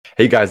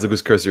Hey guys,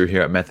 Lucas Cursor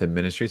here at Method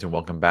Ministries, and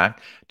welcome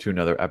back to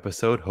another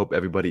episode. Hope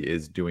everybody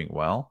is doing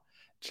well.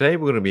 Today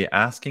we're going to be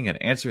asking and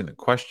answering the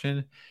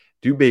question,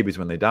 do babies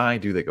when they die,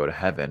 do they go to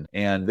heaven?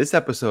 And this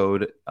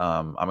episode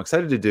I'm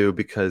excited to do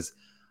because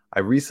I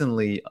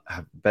recently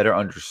have better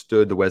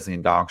understood the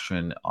Wesleyan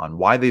doctrine on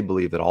why they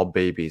believe that all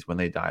babies, when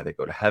they die, they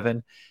go to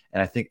heaven.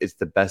 And I think it's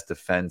the best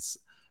defense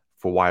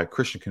for why a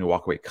Christian can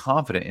walk away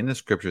confident in the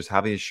scriptures,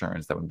 have the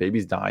assurance that when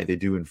babies die, they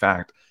do in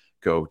fact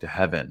go to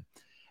heaven.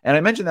 And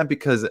I mentioned that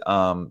because,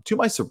 to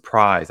my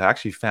surprise, I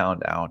actually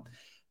found out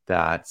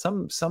that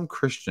some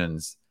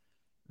Christians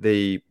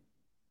they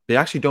they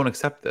actually don't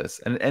accept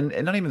this, and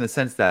not even in the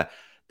sense that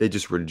they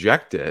just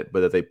reject it, but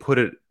that they put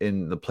it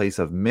in the place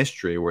of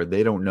mystery, where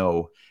they don't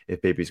know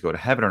if babies go to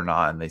heaven or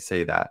not, and they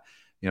say that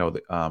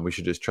we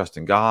should just trust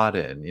in God,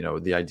 and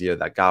the idea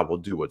that God will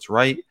do what's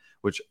right,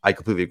 which I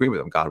completely agree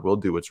with them. God will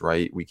do what's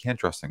right. We can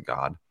trust in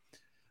God.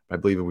 I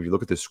believe if we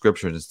look at the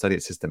scriptures and study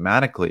it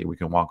systematically, we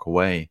can walk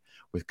away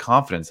with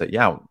confidence that,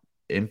 yeah,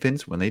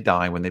 infants, when they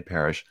die, when they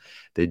perish,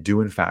 they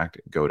do in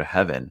fact go to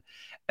heaven.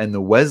 And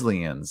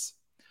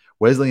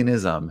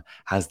Wesleyanism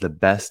has the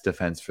best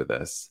defense for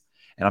this.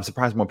 And I'm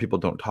surprised more people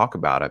don't talk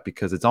about it,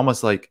 because it's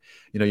almost like,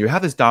 you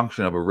have this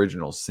doctrine of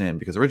original sin,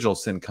 because original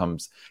sin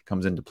comes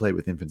into play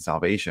with infant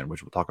salvation,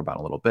 which we'll talk about in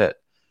a little bit.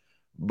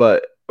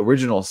 But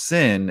original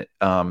sin,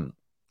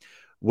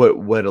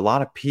 what a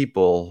lot of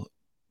people,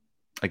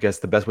 I guess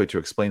the best way to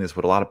explain this,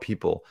 what a lot of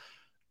people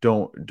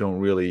don't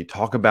really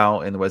talk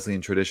about in the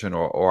Wesleyan tradition,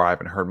 or I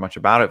haven't heard much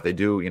about it. If they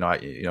do,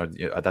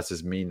 that's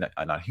just me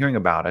not hearing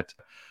about it.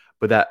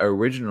 But that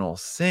original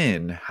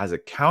sin has a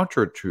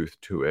counter truth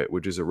to it,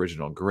 which is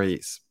original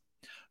grace.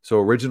 So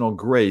original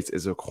grace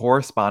is a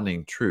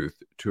corresponding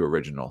truth to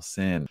original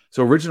sin.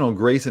 So original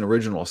grace and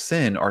original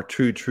sin are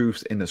two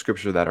truths in the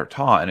scripture that are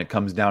taught. And it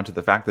comes down to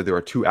the fact that there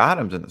are two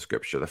Adams in the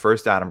scripture. The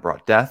first Adam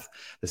brought death.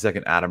 The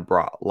second Adam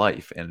brought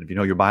life. And if you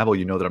know your Bible,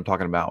 you know that I'm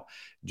talking about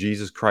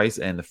Jesus Christ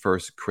and the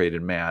first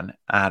created man,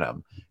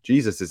 Adam.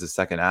 Jesus is the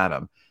second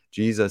Adam.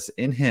 Jesus,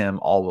 in him,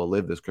 all will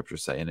live, the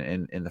scriptures say.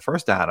 And in the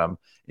first Adam,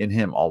 in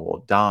him, all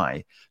will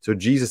die. So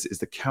Jesus is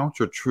the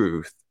counter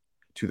truth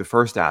to the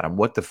first Adam.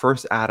 What the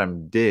first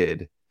Adam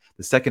did,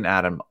 the second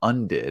Adam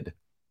undid.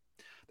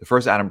 The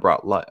first Adam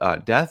brought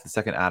death. The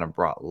second Adam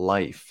brought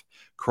life.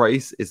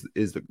 Christ is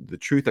the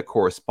truth that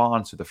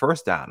corresponds to the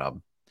first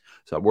Adam,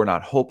 so that we're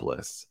not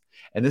hopeless.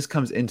 And this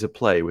comes into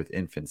play with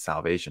infant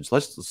salvation. So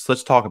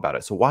let's talk about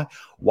it. So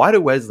why do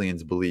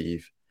Wesleyans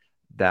believe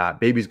that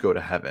babies go to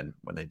heaven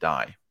when they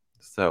die?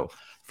 So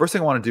first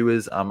thing I want to do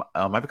is I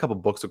have a couple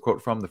books to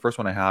quote from. The first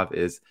one I have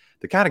is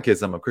The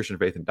Catechism of Christian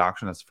Faith and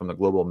Doctrine. That's from the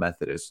Global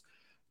Methodist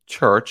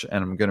Church,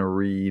 and I'm going to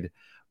read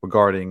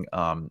regarding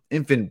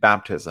infant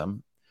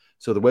baptism.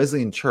 So the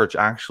Wesleyan Church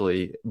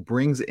actually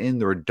brings in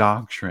their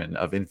doctrine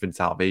of infant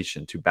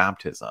salvation to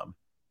baptism,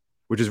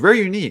 which is very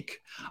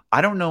unique.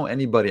 I don't know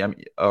anybody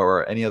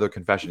or any other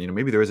confession.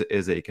 Maybe there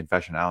is a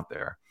confession out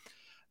there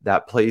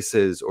that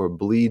places or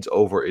bleeds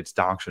over its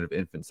doctrine of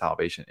infant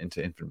salvation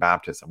into infant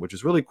baptism, which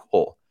is really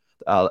cool.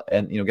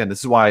 And again,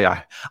 this is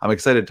why I'm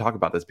excited to talk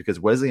about this, because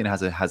Wesleyan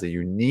has a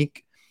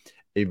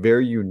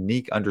very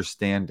unique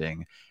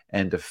understanding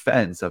and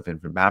defense of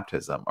infant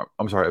baptism,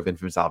 of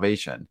infant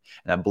salvation,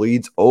 and that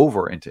bleeds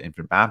over into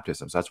infant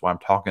baptism. So that's why I'm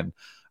talking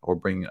or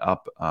bringing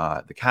up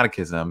the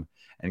Catechism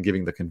and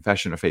giving the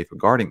confession of faith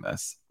regarding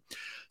this.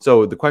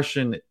 So the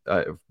question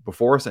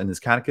before us in this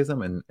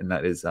Catechism, and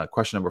that is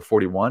question number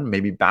 41,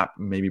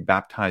 maybe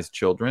baptize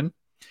children.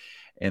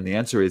 And the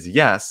answer is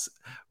yes.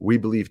 We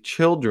believe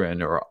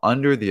children are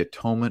under the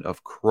atonement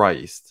of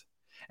Christ,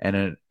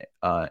 and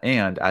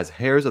as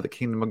heirs of the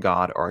kingdom of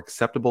God are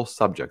acceptable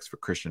subjects for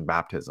Christian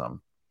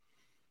baptism.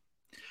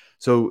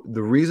 So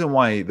the reason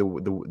why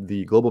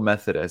the Global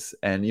Methodists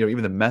and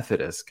even the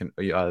Methodists the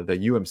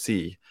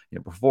UMC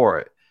before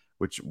it,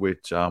 which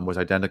was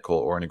identical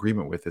or in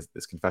agreement with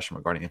this confession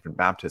regarding infant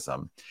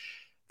baptism,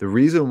 the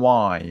reason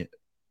why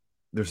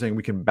they're saying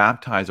we can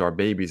baptize our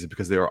babies is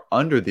because they are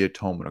under the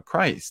atonement of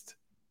Christ.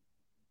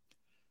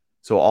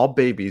 So all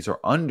babies are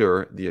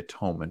under the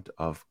atonement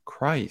of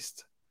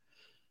Christ.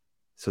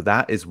 So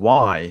that is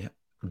why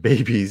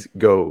babies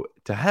go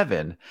to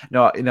heaven.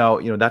 Now,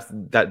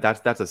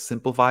 that's a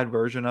simplified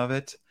version of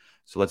it.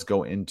 So let's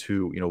go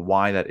into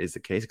why that is the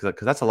case,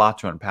 because that's a lot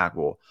to unpack.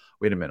 Well,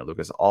 wait a minute,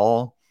 Lucas.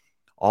 All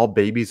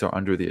babies are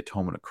under the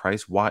atonement of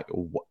Christ. Why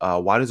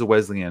does the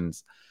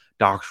Wesleyan's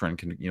doctrine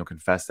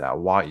confess that?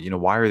 Why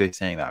are they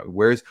saying that?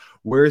 Where's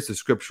the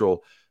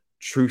scriptural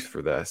truth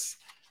for this?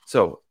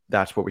 So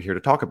that's what we're here to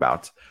talk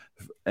about.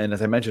 And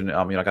as I mentioned,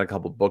 I got a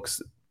couple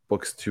books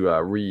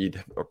to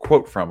read or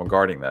quote from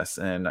regarding this.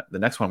 And the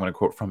next one I'm going to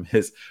quote from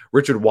is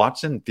Richard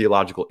Watson,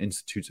 Theological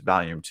Institutes,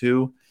 Volume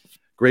 2.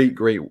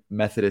 Great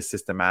Methodist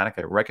systematic.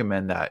 I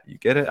recommend that you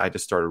get it. I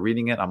just started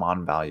reading it. I'm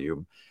on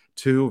Volume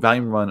 2.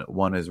 Volume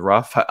 1 is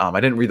rough.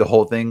 I didn't read the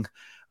whole thing.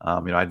 I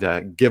had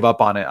to give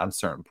up on it on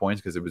certain points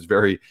because it was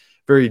very,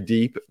 very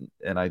deep,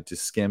 and I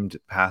just skimmed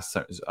past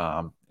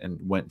and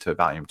went to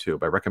Volume 2.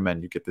 But I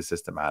recommend you get the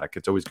systematic.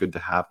 It's always good to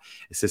have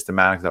a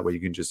systematic. That way you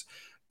can just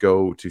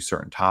go to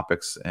certain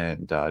topics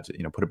and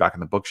put it back on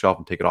the bookshelf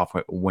and take it off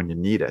when you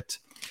need it.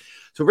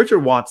 So Richard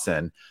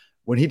Watson,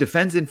 when he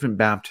defends infant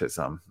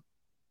baptism,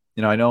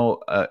 I know,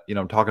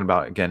 I'm talking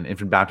about, again,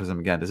 infant baptism.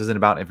 Again, this isn't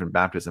about infant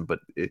baptism, but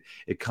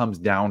it comes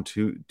down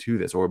to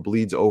this, or it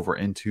bleeds over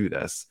into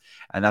this.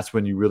 And that's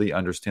when you really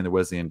understand the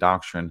Wesleyan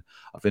doctrine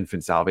of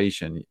infant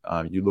salvation.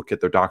 You look at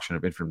their doctrine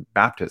of infant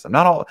baptism,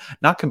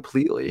 not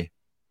completely,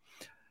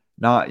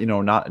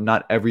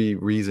 not every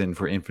reason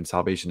for infant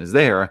salvation is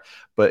there,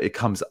 but it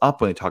comes up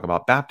when they talk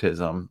about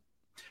baptism,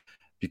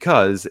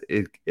 because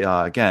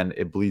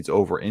it bleeds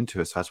over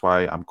into it. So that's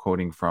why I'm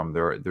quoting from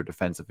their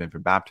defense of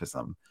infant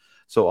baptism.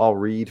 So I'll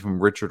read from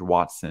Richard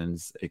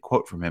Watson's, a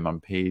quote from him on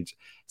page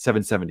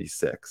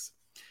 776.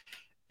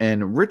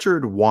 And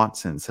Richard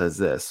Watson says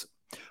this: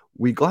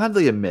 "We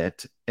gladly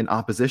admit, in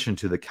opposition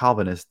to the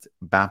Calvinist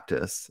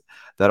Baptists,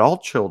 that all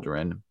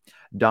children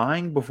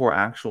dying before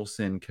actual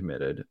sin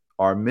committed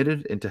are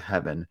admitted into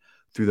heaven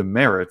through the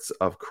merits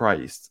of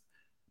Christ.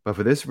 But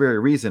for this very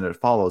reason, it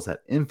follows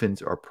that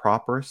infants are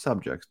proper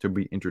subjects to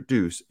be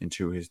introduced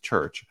into his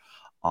church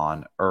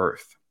on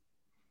earth."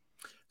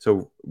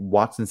 So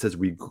Watson says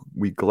we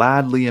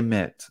gladly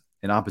admit,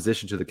 in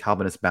opposition to the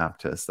Calvinist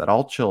Baptists, that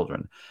all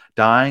children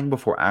dying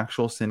before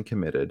actual sin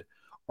committed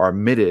are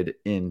admitted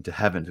into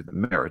heaven through the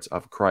merits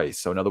of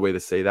Christ. So another way to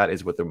say that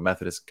is what the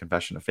Methodist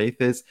Confession of Faith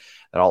is,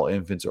 that all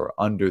infants are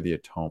under the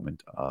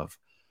atonement of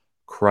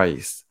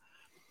Christ.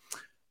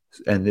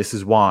 And this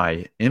is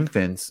why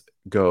infants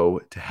go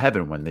to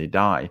heaven when they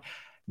die.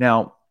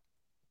 Now,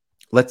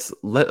 let's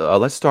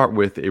start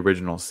with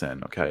original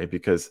sin, okay?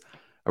 Because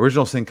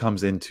original sin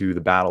comes into the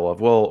battle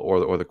of,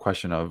 or the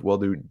question of,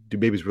 do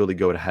babies really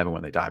go to heaven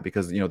when they die?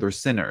 Because they're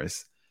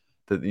sinners.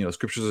 The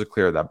scriptures are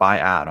clear that by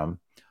Adam,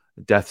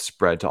 death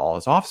spread to all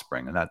his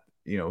offspring, and that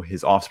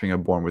his offspring are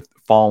born with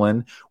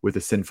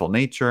a sinful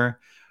nature.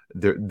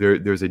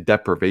 There's a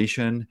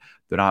deprivation.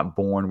 They're not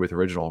born with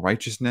original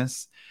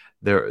righteousness.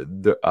 They're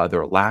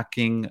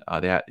lacking.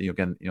 They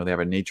have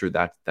a nature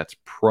that's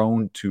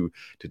prone to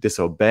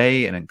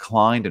disobey and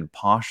inclined and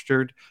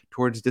postured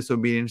towards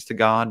disobedience to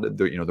God.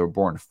 They're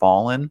born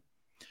fallen.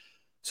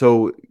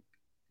 So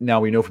now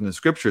we know from the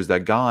scriptures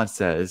that God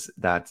says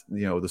that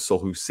the soul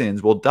who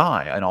sins will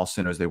die, and all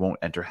sinners, they won't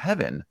enter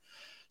heaven.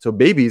 So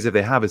babies, if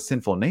they have a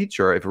sinful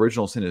nature, if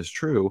original sin is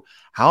true,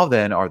 how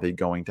then are they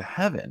going to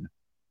heaven?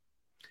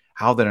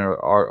 How then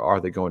are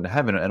they going to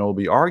heaven? And it will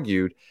be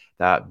argued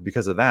that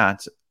because of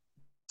that,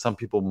 some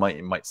people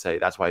might say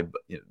that's why,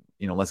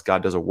 unless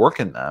God does a work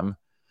in them,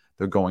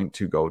 they're going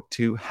to go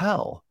to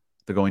hell.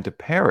 They're going to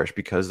perish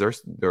because they're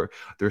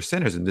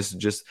sinners, and this is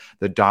just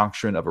the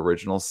doctrine of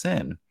original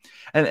sin.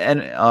 And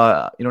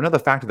another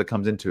factor that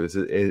comes into this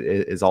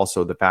is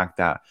also the fact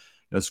that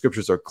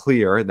scriptures are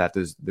clear that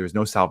there's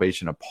no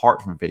salvation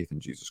apart from faith in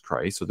Jesus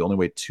Christ. So the only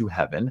way to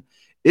heaven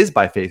is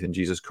by faith in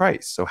Jesus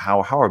Christ. So how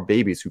are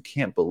babies who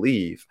can't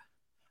believe,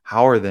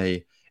 how are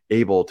they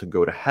able to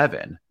go to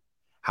heaven?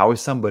 How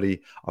is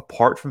somebody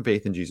apart from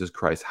faith in Jesus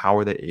Christ, how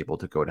are they able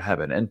to go to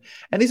heaven? And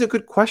these are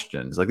good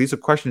questions. Like, these are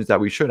questions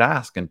that we should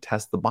ask and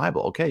test the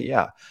Bible. Okay,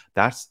 yeah,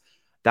 that's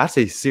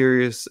a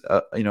serious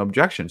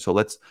objection. So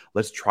let's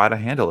try to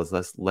handle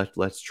this.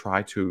 Let's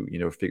try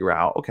to figure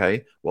out,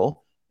 okay,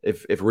 well,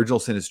 if original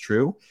sin is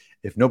true,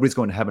 if nobody's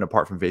going to heaven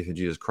apart from faith in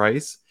Jesus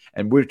Christ,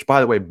 and which, by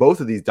the way, both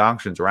of these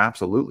doctrines are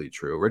absolutely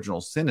true.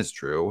 Original sin is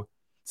true.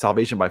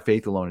 Salvation by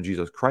faith alone in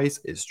Jesus Christ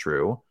is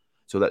true.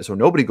 So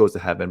nobody goes to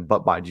heaven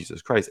but by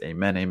Jesus Christ.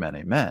 Amen, amen,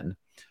 amen.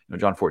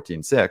 John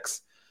 14:6.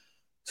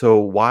 So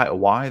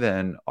why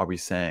then are we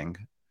saying,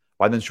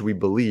 why then should we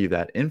believe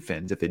that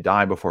infants, if they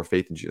die before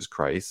faith in Jesus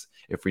Christ,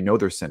 if we know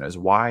they're sinners,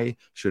 why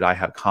should I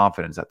have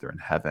confidence that they're in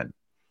heaven?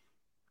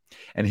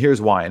 And here's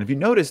why. And if you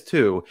notice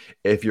too,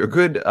 if you're a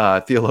good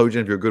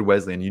theologian, if you're a good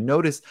Wesleyan, you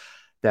notice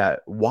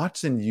that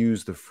Watson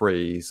used the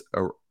phrase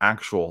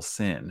actual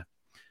sin.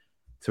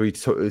 So he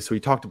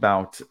talked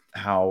about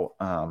how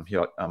I'll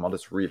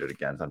just read it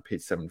again. It's on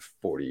page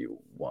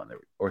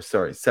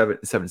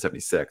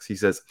 776. He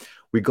says,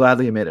 "We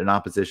gladly admit, in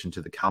opposition to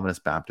the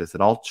Calvinist Baptists,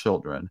 that all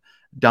children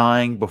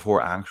dying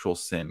before actual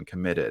sin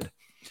committed."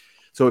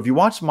 So if you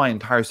watch my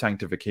entire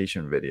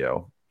sanctification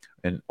video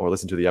or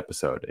listen to the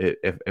episode,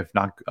 if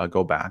not,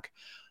 go back.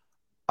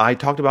 I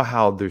talked about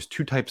how there's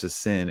two types of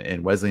sin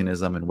in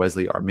Wesleyanism and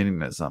Wesley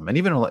Arminianism, and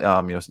even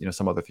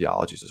some other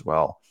theologies as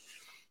well.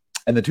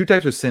 And the two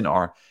types of sin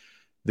are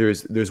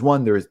there's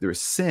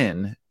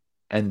sin,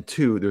 and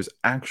two, there's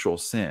actual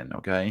sin.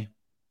 Okay,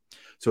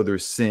 so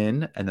there's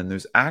sin, and then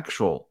there's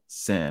actual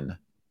sin.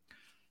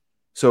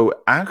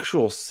 So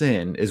actual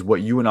sin is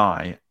what you and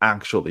I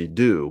actually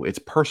do. It's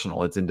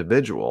personal. It's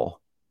individual.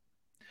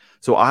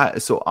 So I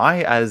as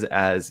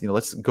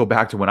let's go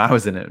back to when I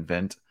was an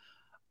infant.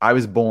 I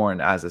was born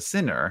as a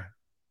sinner,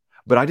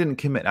 but I didn't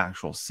commit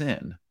actual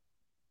sin.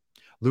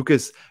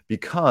 Lucas,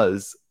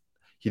 because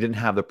he didn't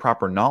have the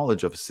proper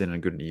knowledge of sin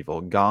and good and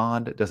evil,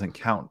 God doesn't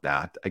count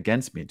that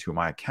against me to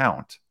my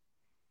account.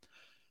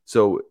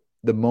 So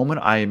the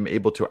moment I am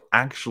able to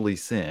actually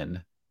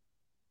sin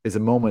is a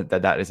moment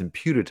that is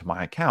imputed to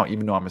my account,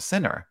 even though I'm a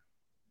sinner.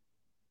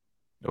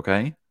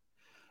 Okay.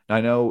 Now,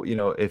 I know,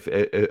 if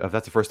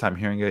that's the first time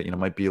hearing it,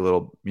 might be a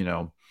little,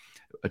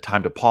 a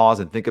time to pause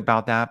and think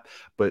about that.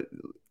 But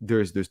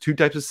there's two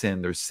types of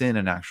sin. There's sin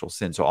and actual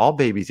sin. So all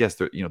babies, yes,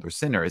 they're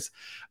sinners,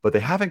 but they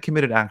haven't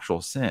committed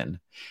actual sin.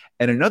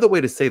 And another way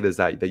to say this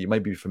that you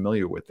might be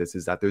familiar with this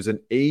is that there's an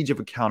age of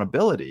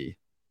accountability.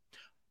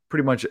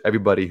 Pretty much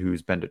everybody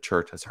who's been to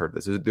church has heard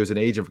this. There's an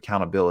age of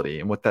accountability.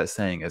 And what that's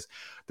saying is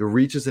there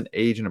reaches an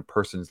age in a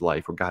person's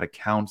life where God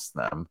accounts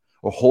them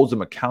or holds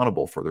them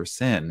accountable for their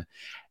sin.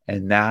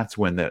 And that's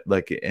when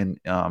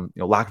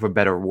lack of a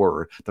better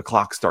word, the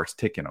clock starts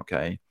ticking.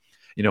 Okay.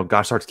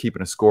 God starts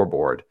keeping a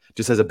scoreboard,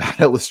 just as a bad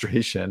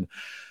illustration.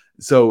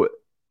 So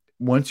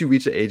once you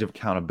reach the age of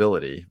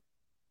accountability,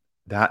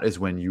 that is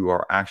when you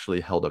are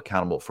actually held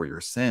accountable for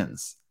your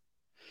sins.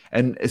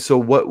 And so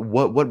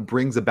what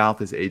brings about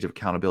this age of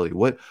accountability?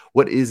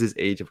 What is this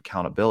age of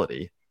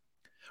accountability?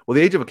 Well,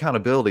 the age of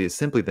accountability is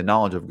simply the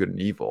knowledge of good and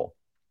evil.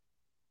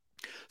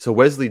 So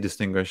Wesley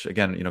distinguished,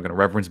 again, going to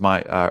reference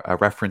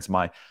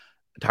my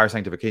entire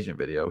sanctification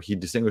video. He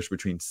distinguished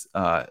between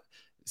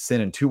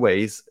sin in two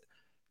ways: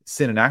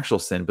 sin and actual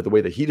sin. But the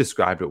way that he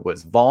described it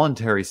was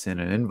voluntary sin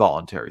and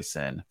involuntary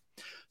sin.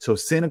 So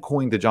sin,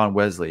 according to John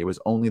Wesley, it was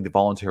only the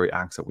voluntary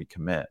acts that we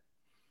commit.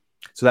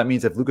 So that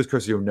means if Lucas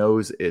Curcio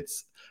knows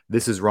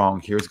this is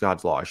wrong, here's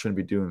God's law, I shouldn't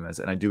be doing this,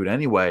 and I do it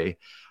anyway,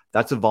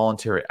 that's a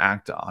voluntary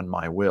act on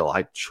my will.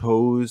 I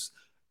chose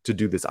to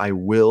do this. I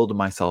willed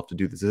myself to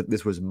do this.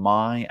 This was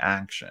my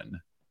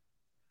action.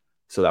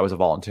 So that was a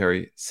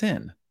voluntary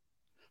sin.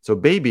 So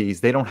babies,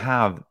 they don't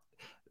have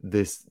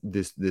this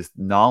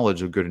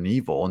knowledge of good and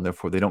evil, and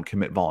therefore they don't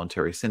commit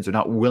voluntary sins. They're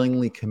not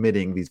willingly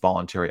committing these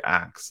voluntary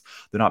acts.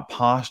 They're not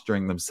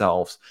posturing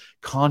themselves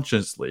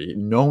consciously,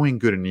 knowing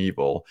good and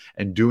evil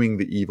and doing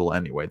the evil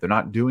anyway. They're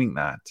not doing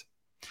that.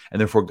 And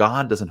therefore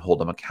God doesn't hold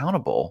them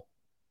accountable.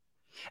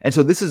 And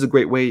so this is a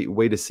great way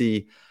to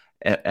see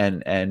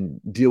and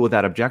deal with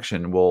that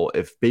objection. Well,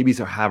 if babies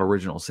have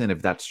original sin,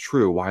 if that's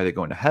true, why are they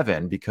going to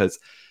heaven? Because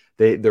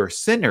they're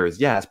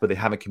sinners, yes, but they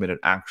haven't committed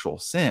actual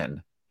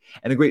sin.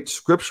 And a great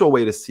scriptural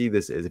way to see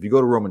this is if you go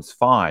to Romans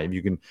 5,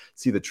 you can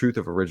see the truth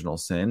of original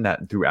sin,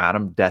 that through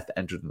Adam, death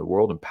entered into the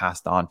world and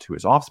passed on to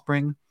his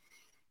offspring.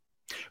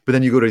 But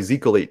then you go to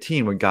Ezekiel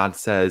 18, when God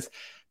says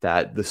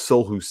that the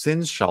soul who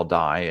sins shall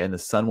die, and the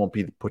son won't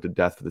be put to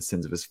death for the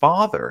sins of his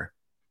father.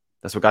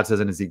 That's what God says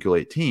in Ezekiel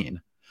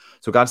 18.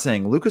 So God's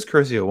saying Lucas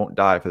Curcio won't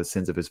die for the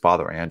sins of his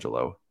father,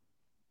 Angelo.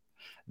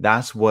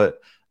 That's what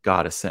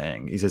God is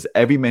saying. He says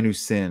every man who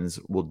sins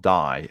will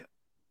die.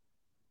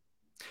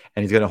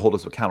 And he's going to hold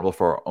us accountable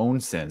for our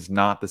own sins,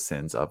 not the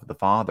sins of the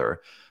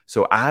father.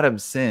 So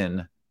Adam's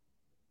sin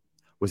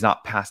was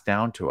not passed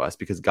down to us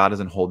because God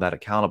doesn't hold that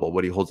accountable.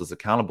 What he holds us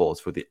accountable is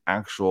for the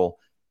actual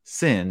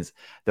sins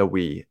that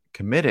we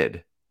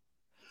committed.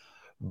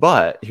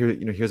 But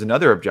here's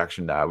another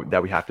objection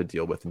that we have to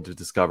deal with and to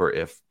discover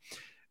if,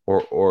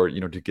 or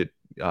to get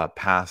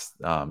past,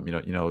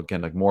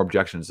 again, like more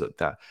objections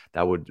that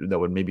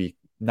would maybe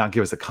not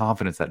give us the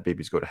confidence that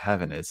babies go to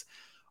heaven is,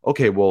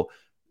 okay, well,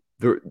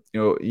 they're,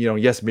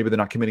 yes, maybe they're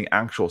not committing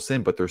actual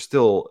sin, but they're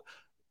still,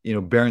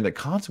 bearing the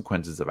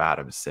consequences of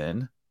Adam's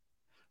sin.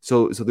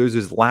 So there's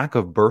this lack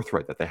of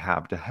birthright that they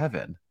have to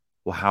heaven.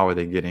 Well, how are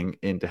they getting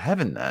into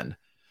heaven then?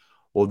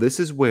 Well, this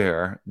is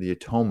where the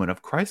atonement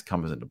of Christ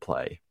comes into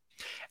play.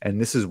 And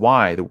this is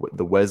why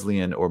the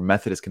Wesleyan or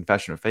Methodist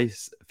Confession of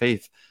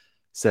Faith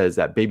says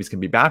that babies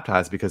can be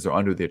baptized because they're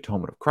under the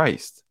atonement of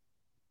Christ.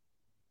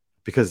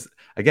 Because,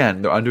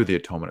 again, they're under the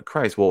atonement of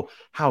Christ. Well,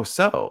 how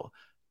so?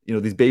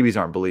 These babies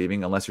aren't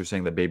believing unless you're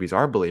saying that babies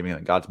are believing,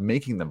 that God's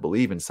making them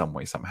believe in some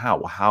way, somehow.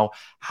 Well,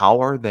 how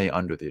are they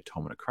under the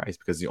atonement of Christ?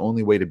 Because the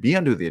only way to be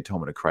under the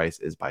atonement of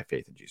Christ is by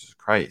faith in Jesus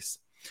Christ.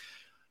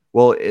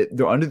 Well,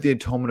 they're under the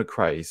atonement of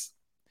Christ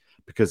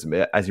because,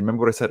 as you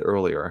remember what I said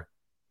earlier,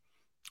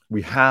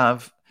 we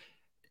have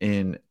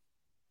in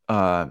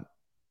trying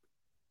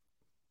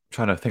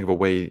to think of a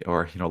way,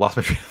 or lost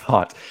my train of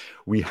thought.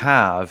 We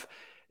have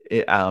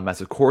as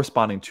a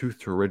corresponding truth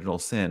to original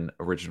sin,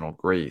 original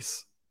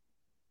grace.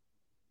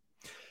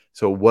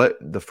 So what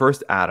the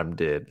first Adam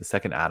did, the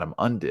second Adam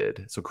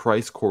undid. So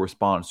Christ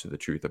corresponds to the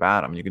truth of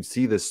Adam. You can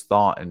see this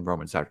thought in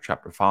Romans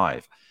chapter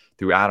 5.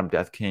 Through Adam,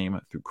 death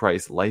came. Through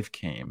Christ, life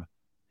came.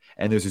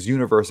 And there's this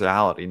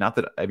universality, not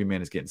that every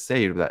man is getting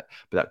saved, but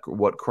that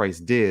what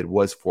Christ did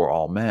was for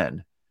all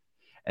men.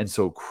 And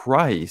so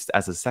Christ,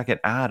 as a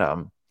second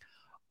Adam,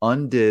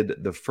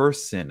 undid the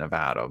first sin of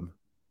Adam,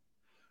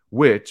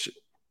 which,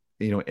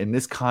 in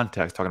this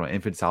context, talking about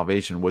infant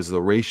salvation, was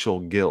the racial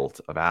guilt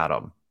of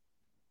Adam.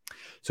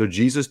 So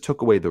Jesus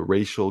took away the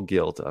racial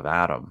guilt of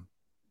Adam.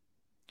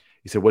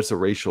 He said, what's the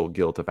racial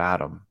guilt of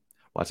Adam?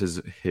 Well,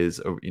 that's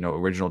his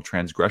original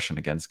transgression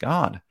against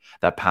God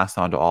that passed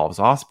on to all of his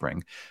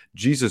offspring.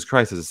 Jesus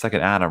Christ, as a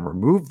second Adam,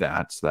 removed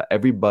that so that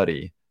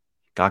everybody,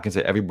 God can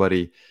say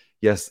everybody,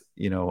 yes,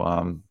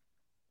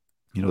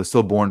 they're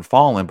still born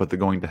fallen, but they're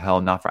going to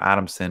hell, not for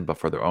Adam's sin, but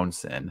for their own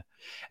sin.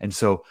 And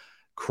so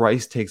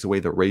Christ takes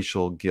away the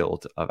racial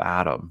guilt of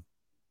Adam.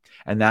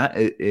 And that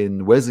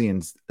in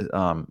Wesleyan's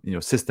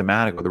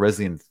systematic, or the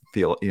Wesleyan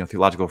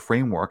theological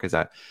framework, is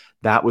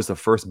that was the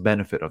first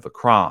benefit of the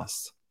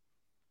cross.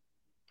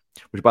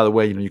 Which, by the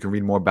way, you can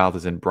read more about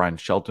this in Brian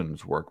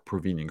Shelton's work,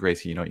 Prevenient Grace.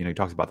 He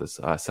talks about this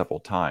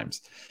several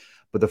times.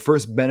 But the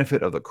first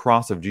benefit of the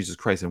cross of Jesus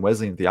Christ in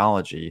Wesleyan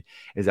theology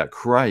is that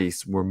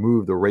Christ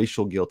removed the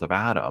racial guilt of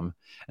Adam,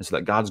 and so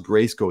that God's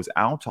grace goes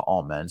out to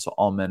all men. So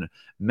all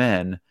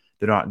men,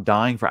 they're not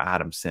dying for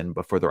Adam's sin,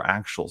 but for their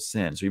actual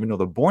sin. So even though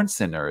they're born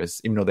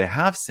sinners, even though they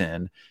have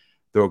sin,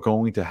 they're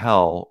going to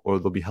hell, or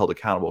they'll be held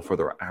accountable for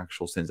their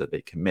actual sins that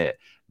they commit,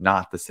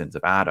 not the sins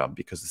of Adam,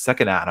 because the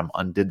second Adam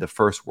undid the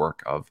first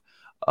work of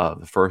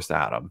the first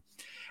Adam.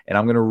 And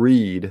I'm going to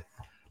read,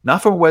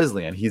 not from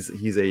Wesleyan.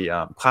 He's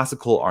a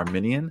classical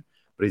Arminian,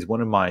 but he's one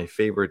of my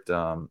favorite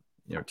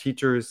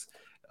teachers,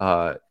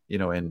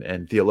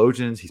 and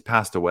theologians. He's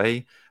passed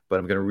away, but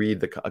I'm going to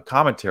read a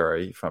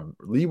commentary from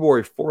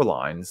Leroy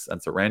Forlines.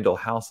 That's a Randall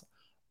House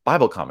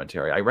Bible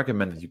commentary. I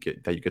recommend that you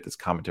get this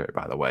commentary,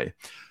 by the way.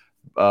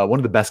 One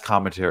of the best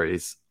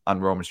commentaries on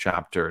Romans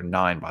chapter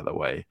 9, by the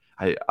way.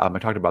 I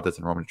talked about this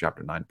in Romans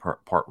chapter 9,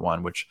 part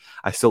 1, which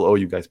I still owe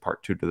you guys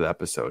part 2 to the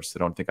episode, so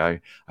don't think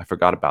I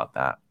forgot about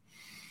that.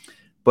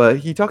 But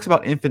he talks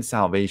about infant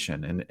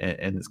salvation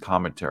in his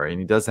commentary, and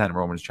he does that in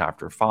Romans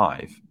chapter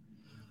 5.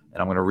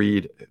 And I'm going to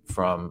read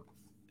from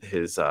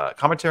his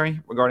commentary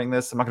regarding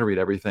this. I'm not going to read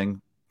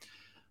everything,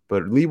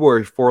 but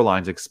Leroy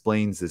Forlines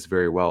explains this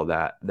very well,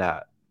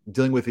 that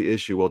dealing with the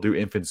issue, well, do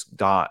infants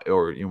die,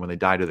 or when they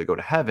die, do they go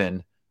to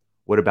heaven?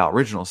 What about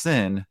original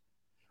sin?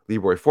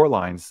 Leroy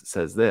Forlines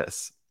says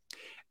this: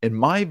 in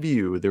my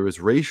view, there is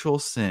racial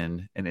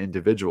sin and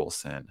individual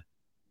sin.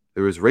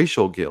 There is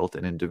racial guilt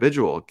and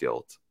individual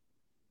guilt.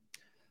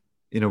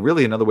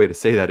 Really another way to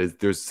say that is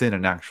there's sin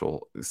and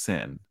actual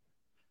sin.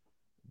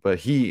 But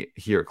he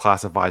here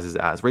classifies it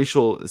as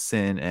racial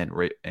sin and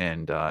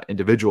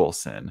individual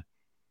sin.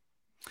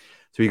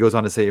 So he goes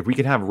on to say, if we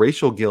can have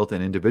racial guilt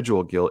and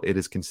individual guilt, it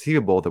is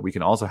conceivable that we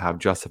can also have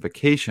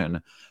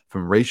justification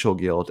from racial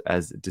guilt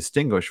as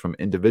distinguished from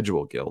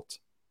individual guilt.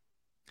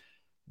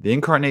 The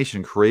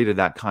incarnation created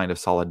that kind of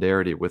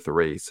solidarity with the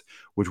race,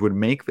 which would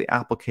make the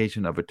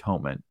application of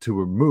atonement to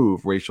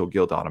remove racial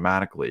guilt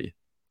automatically.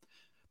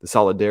 The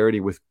solidarity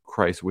with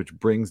Christ, which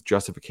brings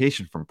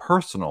justification from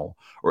personal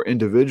or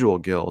individual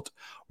guilt,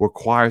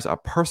 requires a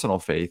personal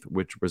faith,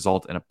 which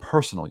results in a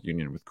personal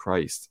union with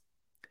Christ.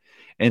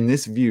 In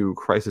this view,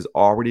 Christ has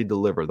already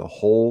delivered the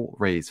whole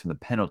race from the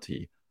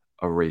penalty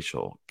of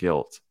racial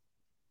guilt.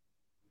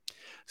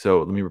 So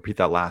let me repeat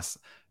that last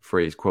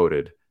phrase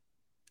quoted.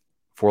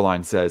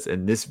 Forline says,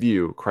 in this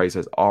view, Christ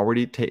has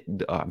already delivered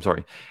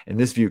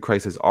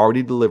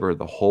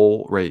the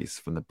whole race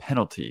from the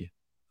penalty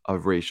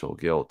of racial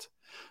guilt.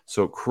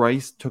 So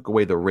Christ took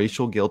away the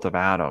racial guilt of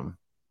Adam.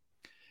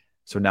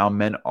 So now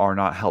men are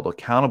not held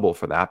accountable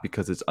for that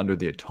because it's under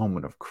the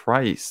atonement of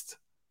Christ.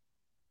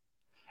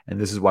 And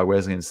this is why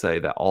Wesleyans say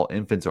that all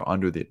infants are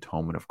under the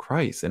atonement of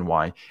Christ, and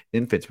why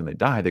infants, when they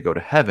die, they go to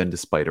heaven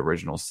despite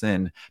original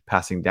sin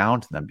passing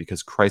down to them,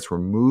 because Christ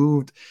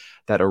removed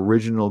that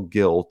original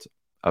guilt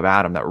of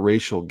Adam, that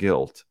racial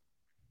guilt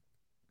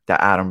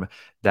that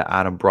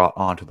Adam brought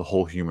onto the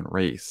whole human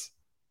race.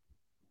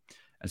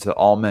 And so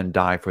all men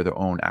die for their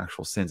own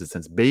actual sins. And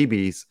since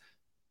babies,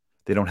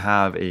 they don't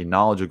have a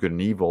knowledge of good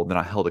and evil, they're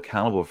not held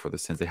accountable for the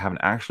sins, they haven't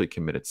actually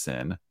committed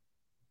sin,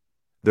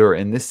 they're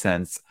in this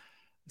sense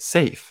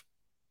safe,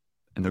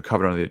 and they're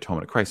covered under the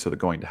atonement of Christ, so they're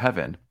going to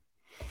heaven.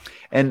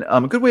 And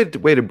a good way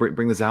to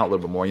bring this out a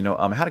little bit more,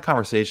 I had a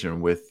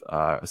conversation with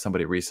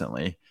somebody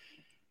recently,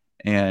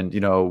 and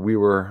we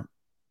were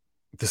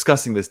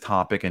discussing this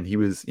topic, and he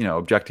was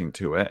objecting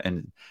to it,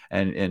 and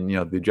the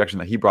objection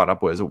that he brought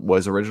up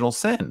was original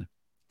sin.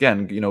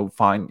 Again,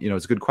 fine,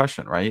 it's a good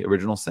question, right?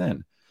 Original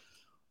sin.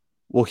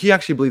 Well, he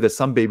actually believed that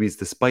some babies,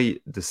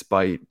 despite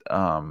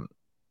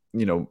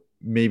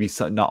maybe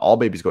not all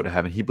babies go to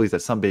heaven, he believes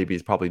that some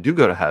babies probably do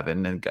go to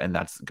heaven, and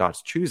that's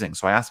God's choosing.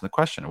 So I asked him the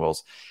question, well,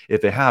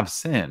 if they have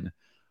sin,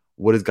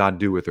 what does God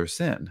do with their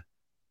sin?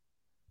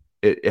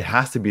 It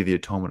has to be the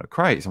atonement of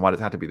Christ. And why does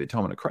it have to be the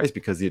atonement of Christ?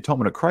 Because the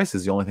atonement of Christ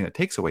is the only thing that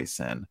takes away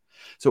sin.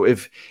 So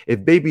if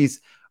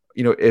babies,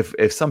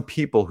 if some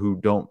people who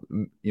don't,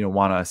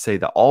 want to say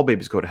that all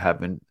babies go to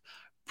heaven,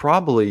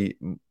 probably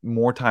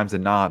more times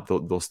than not,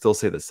 they'll still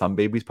say that some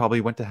babies probably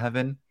went to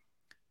heaven.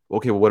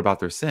 Okay, well, what about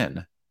their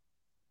sin?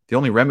 The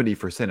only remedy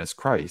for sin is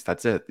Christ.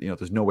 That's it.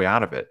 There's no way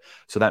out of it.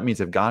 So that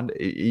means if God,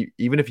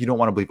 even if you don't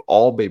want to believe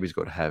all babies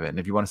go to heaven,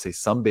 if you want to say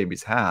some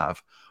babies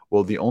have,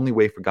 well, the only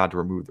way for God to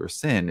remove their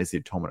sin is the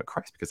atonement of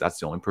Christ, because that's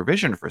the only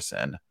provision for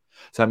sin.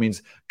 So that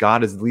means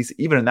God is, at least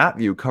even in that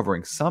view,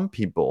 covering some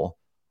people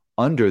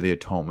under the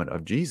atonement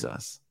of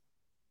Jesus.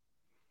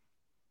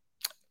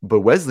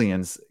 But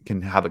Wesleyans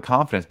can have the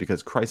confidence,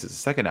 because Christ is the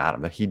second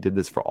Adam, that he did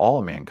this for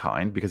all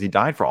mankind, because he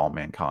died for all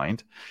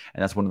mankind.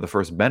 And that's one of the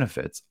first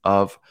benefits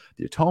of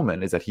the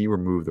atonement, is that he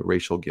removed the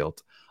racial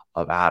guilt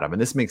of Adam.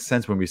 And this makes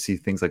sense when we see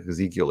things like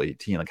Ezekiel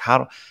 18. Like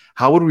how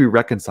would we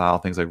reconcile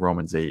things like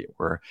Romans 8,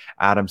 where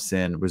Adam's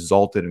sin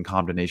resulted in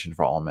condemnation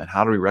for all men?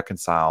 How do we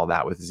reconcile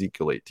that with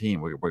Ezekiel 18,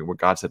 where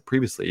God said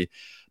previously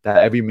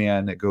that every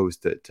man that goes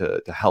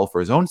to hell for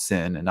his own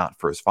sin and not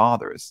for his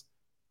father's?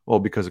 Well,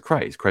 because of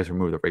Christ. Christ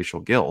removed the racial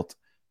guilt.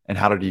 And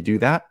how did he do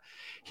that?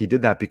 He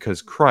did that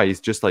because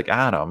Christ, just like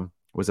Adam,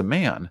 was a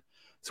man.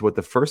 So what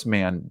the first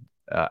man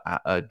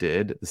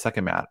did, the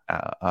second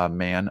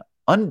man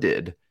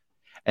undid.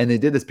 And they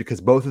did this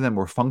because both of them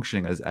were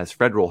functioning as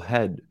federal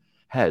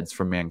heads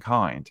for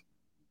mankind.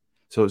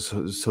 So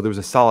there was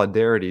a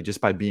solidarity just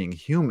by being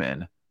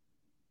human.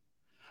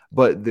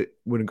 But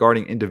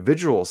regarding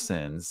individual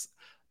sins,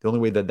 the only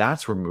way that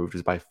that's removed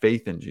is by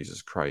faith in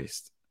Jesus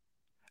Christ.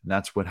 And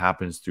that's what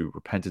happens through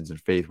repentance and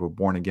faith. We're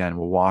born again.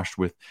 We're washed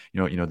with,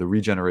 the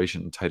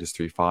regeneration Titus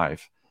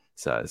 3:5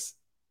 says.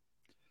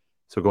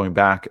 So going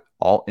back,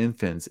 all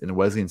infants in the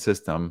Wesleyan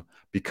system,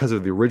 because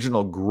of the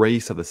original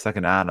grace of the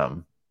second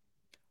Adam,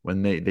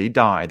 when they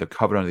die, they're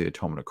covered under the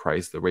atonement of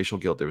Christ. The racial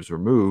guilt that was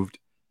removed,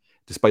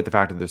 despite the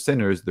fact that they're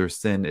sinners, their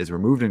sin is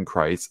removed in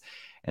Christ,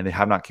 and they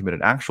have not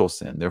committed actual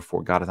sin.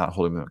 Therefore, God is not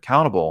holding them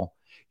accountable.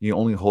 He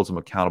only holds them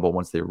accountable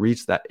once they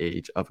reach that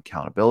age of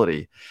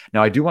accountability.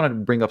 Now, I do want to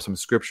bring up some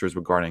scriptures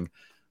regarding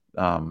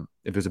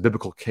if there's a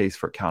biblical case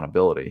for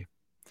accountability.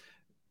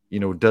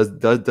 Does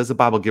the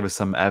Bible give us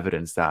some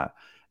evidence that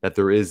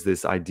there is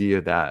this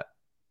idea that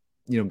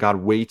God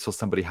waits till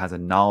somebody has a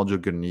knowledge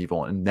of good and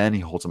evil, and then he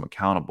holds them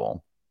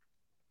accountable?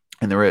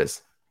 And there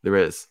is.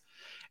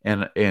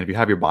 And if you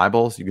have your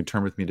Bibles, you can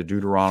turn with me to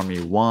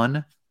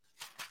Deuteronomy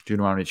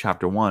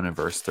chapter 1 and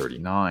verse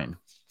 39.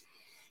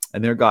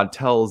 And there God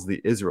tells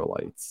the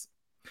Israelites,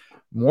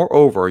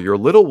 "Moreover, your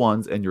little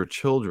ones and your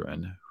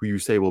children, who you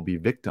say will be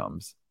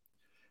victims,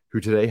 who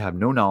today have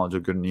no knowledge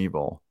of good and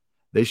evil,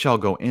 they shall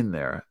go in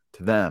there.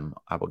 To them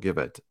I will give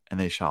it, and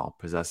they shall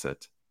possess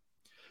it."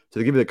 So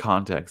to give you the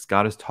context,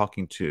 God is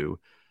talking to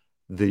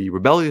the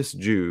rebellious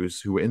Jews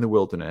who were in the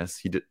wilderness.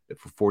 He did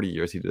for 40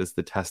 years. He did this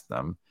to test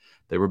them.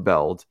 They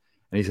rebelled.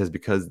 And he says,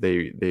 because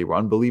they were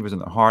unbelievers in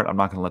their heart, I'm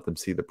not going to let them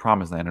see the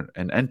promised land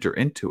and enter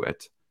into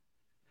it.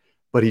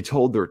 But he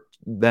told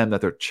them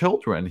that their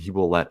children he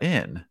will let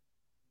in.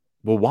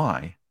 Well,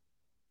 why?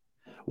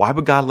 Why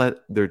would God let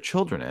their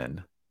children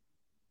in?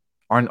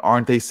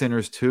 Aren't they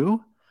sinners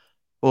too?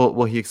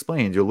 Well, he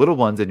explains, your little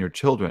ones and your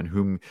children,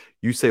 whom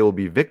you say will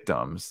be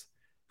victims,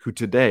 who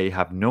today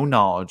have no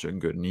knowledge of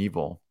good and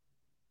evil.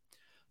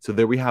 So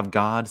there we have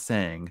God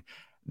saying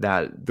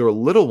that their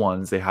little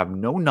ones, they have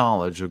no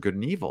knowledge of good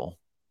and evil.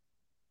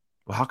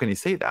 Well, how can he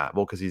say that?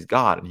 Well, because he's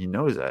God and he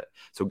knows it.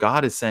 So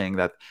God is saying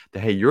that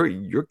hey,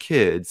 your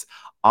kids,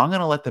 I'm going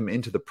to let them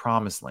into the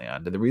promised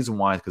land. And the reason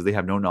why is because they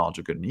have no knowledge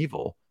of good and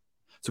evil.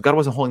 So God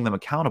wasn't holding them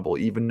accountable,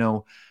 even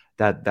though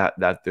that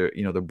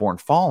they're born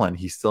fallen.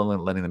 He's still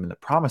letting them in the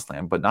promised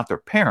land, but not their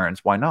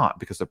parents. Why not?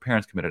 Because their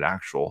parents committed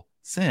actual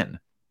sin.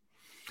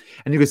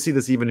 And you can see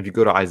this even if you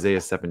go to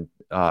Isaiah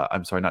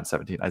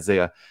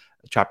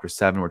chapter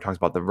 7, where it talks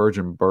about the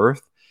virgin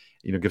birth.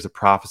 Gives a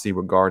prophecy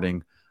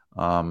regarding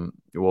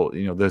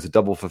there's a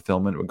double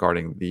fulfillment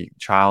regarding the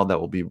child that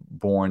will be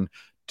born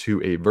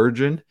to a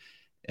virgin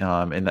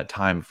in that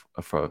time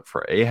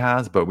for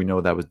Ahaz, but we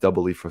know that was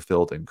doubly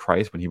fulfilled in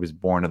Christ when he was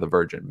born of the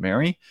Virgin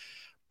Mary.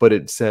 But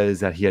it says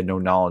that he had no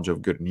knowledge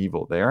of good and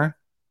evil there.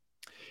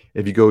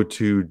 If you go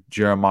to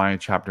Jeremiah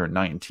chapter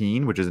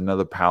 19, which is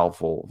another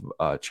powerful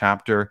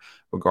chapter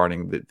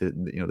regarding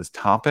this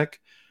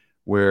topic,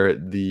 where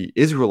the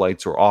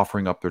Israelites are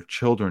offering up their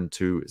children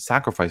to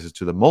sacrifices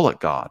to the Molech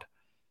god,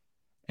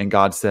 and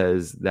God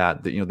says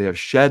that they have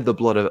shed the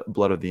blood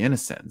of the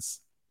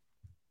innocents.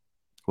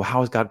 Well,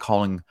 how is God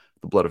calling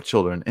the blood of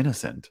children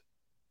innocent?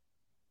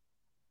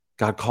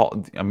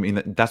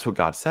 That's what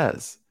God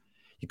says.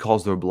 He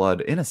calls their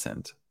blood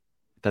innocent,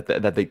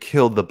 that they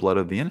killed the blood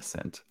of the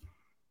innocent.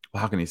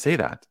 Well, how can he say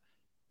that?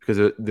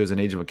 Because there's an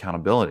age of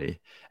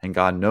accountability, and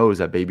God knows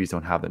that babies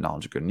don't have the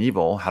knowledge of good and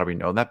evil. How do we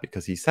know that?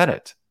 Because he said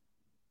it.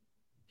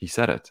 He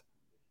said it.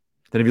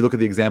 Then if you look at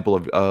the example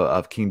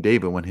of King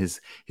David, when his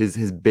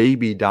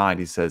baby died,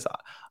 he says,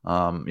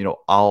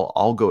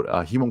 I'll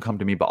go. He won't come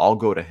to me, but I'll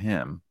go to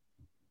him.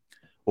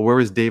 Well, where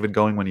is David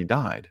going when he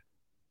died?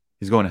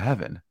 He's going to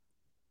heaven.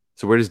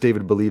 So where does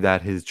David believe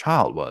that his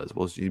child was?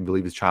 Well, he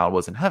believed his child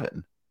was in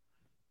heaven.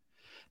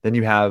 Then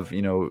you have,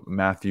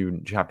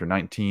 Matthew chapter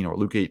 19 or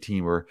Luke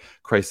 18, where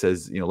Christ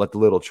says, let the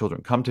little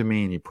children come to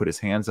me, and he put his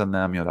hands on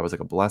them. That was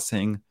like a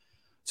blessing.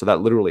 So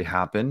that literally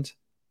happened.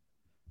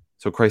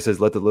 So Christ says,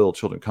 let the little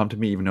children come to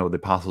me, even though the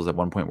apostles at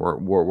one point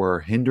were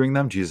hindering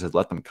them. Jesus says,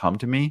 let them come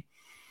to me.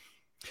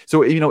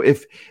 So,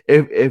 if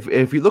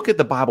we look at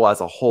the Bible as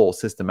a whole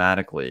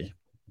systematically,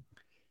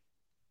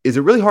 is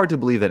it really hard to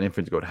believe that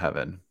infants go to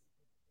heaven?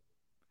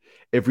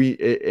 If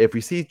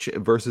we see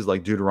verses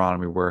like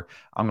Deuteronomy, where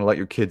I'm going to let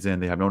your kids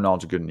in, they have no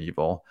knowledge of good and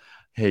evil.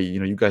 Hey,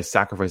 you guys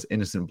sacrifice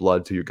innocent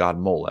blood to your god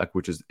Molech,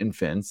 which is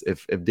infants.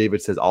 If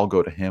David says, I'll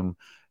go to him,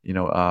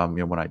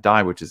 when I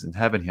die, which is in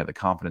heaven, he had the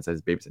confidence that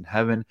his baby's in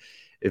heaven.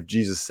 If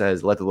Jesus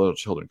says, let the little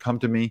children come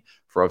to me,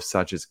 for of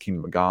such is the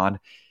kingdom of God,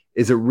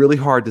 is it really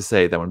hard to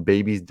say that when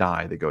babies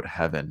die, they go to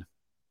heaven?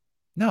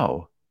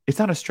 No, it's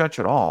not a stretch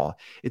at all.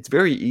 It's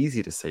very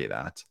easy to say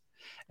that.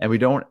 And we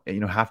don't,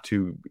 have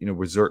to,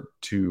 resort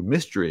to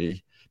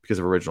mystery because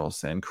of original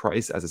sin.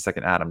 Christ, as a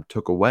second Adam,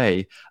 took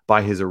away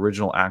by his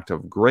original act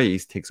of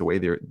grace, takes away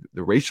the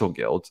racial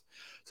guilt,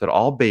 so that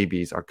all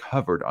babies are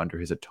covered under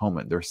his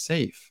atonement. They're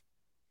safe.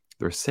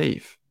 They're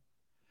safe.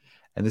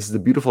 And this is a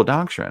beautiful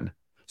doctrine.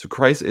 So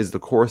Christ is the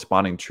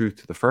corresponding truth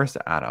to the first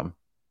Adam.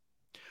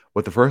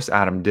 What the first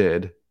Adam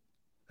did,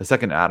 the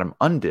second Adam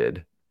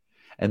undid.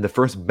 And the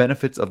first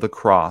benefits of the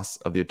cross,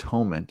 of the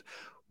atonement,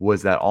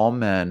 was that all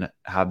men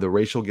have the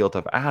racial guilt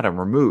of Adam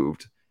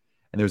removed.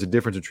 And there's a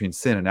difference between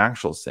sin and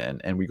actual sin.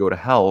 And we go to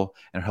hell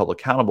and are held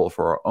accountable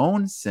for our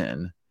own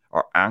sin,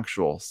 our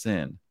actual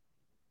sin.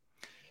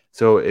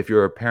 So if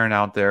you're a parent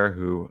out there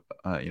who,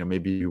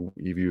 maybe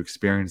you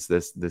experience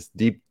this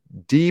deep,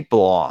 deep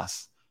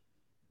loss,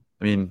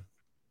 I mean,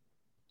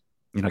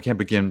 I can't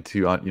begin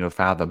to,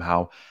 fathom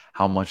how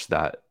much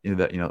that,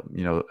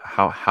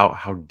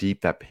 how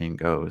deep that pain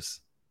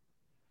goes.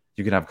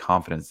 You can have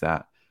confidence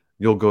that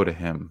you'll go to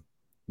him,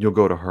 you'll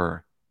go to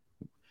her.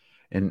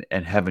 In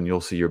heaven,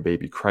 you'll see your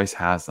baby. Christ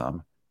has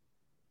them.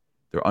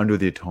 They're under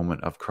the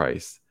atonement of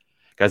Christ.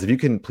 Guys, if you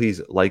can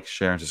please like,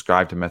 share, and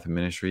subscribe to Method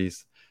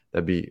Ministries,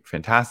 that'd be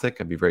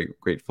fantastic. I'd be very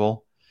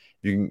grateful.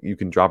 You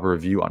can drop a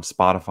review on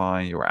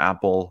Spotify or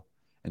Apple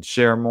and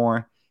share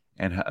more.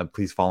 And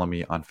please follow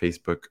me on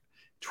Facebook,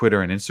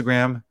 Twitter, and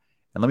Instagram.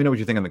 And let me know what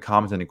you think in the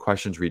comments. Any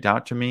questions, reach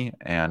out to me.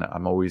 And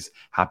I'm always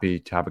happy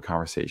to have a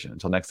conversation.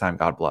 Until next time,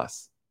 God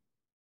bless.